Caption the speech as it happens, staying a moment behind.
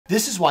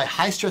This is why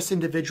high-stress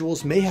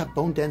individuals may have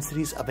bone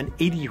densities of an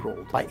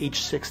 80-year-old by age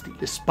 60,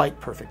 despite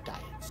perfect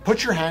diets.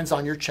 Put your hands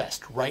on your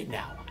chest right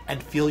now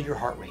and feel your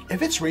heart rate.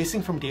 If it's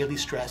racing from daily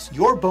stress,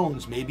 your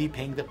bones may be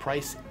paying the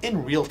price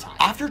in real time.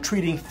 After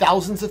treating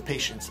thousands of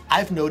patients,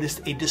 I've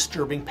noticed a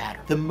disturbing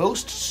pattern. The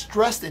most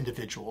stressed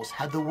individuals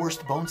have the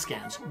worst bone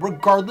scans,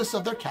 regardless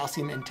of their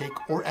calcium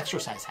intake or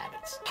exercise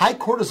habits. High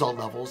cortisol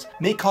levels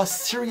may cause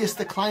serious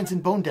declines in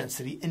bone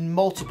density in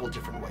multiple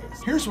different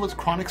ways. Here's what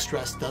chronic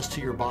stress does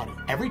to your body.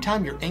 Every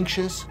time you're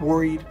anxious,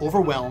 worried,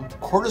 overwhelmed,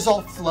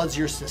 cortisol floods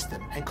your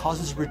system and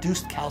causes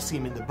reduced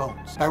calcium in the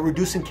bones. By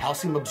reducing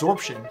calcium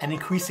absorption and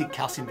increasing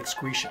calcium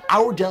excretion.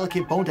 Our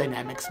delicate bone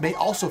dynamics may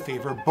also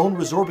favor bone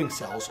resorbing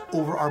cells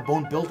over our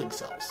bone building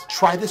cells.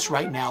 Try this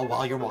right now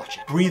while you're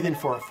watching. Breathe in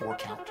for a 4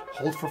 count,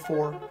 hold for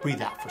 4,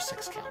 breathe out for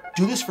 6 count.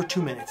 Do this for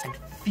 2 minutes and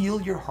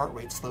feel your heart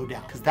rate slow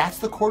down, because that's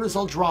the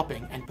cortisol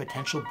dropping and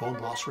potential bone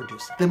loss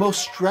reducing. The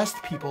most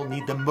stressed people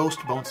need the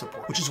most bone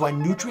support, which is why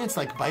nutrients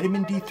like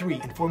vitamin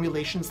D3 and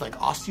formulations like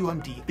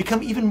OsteoMD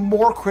become even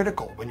more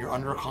critical when you're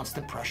under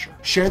constant pressure.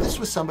 Share this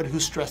with somebody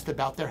who's stressed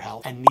about their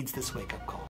health and needs this wake-up call.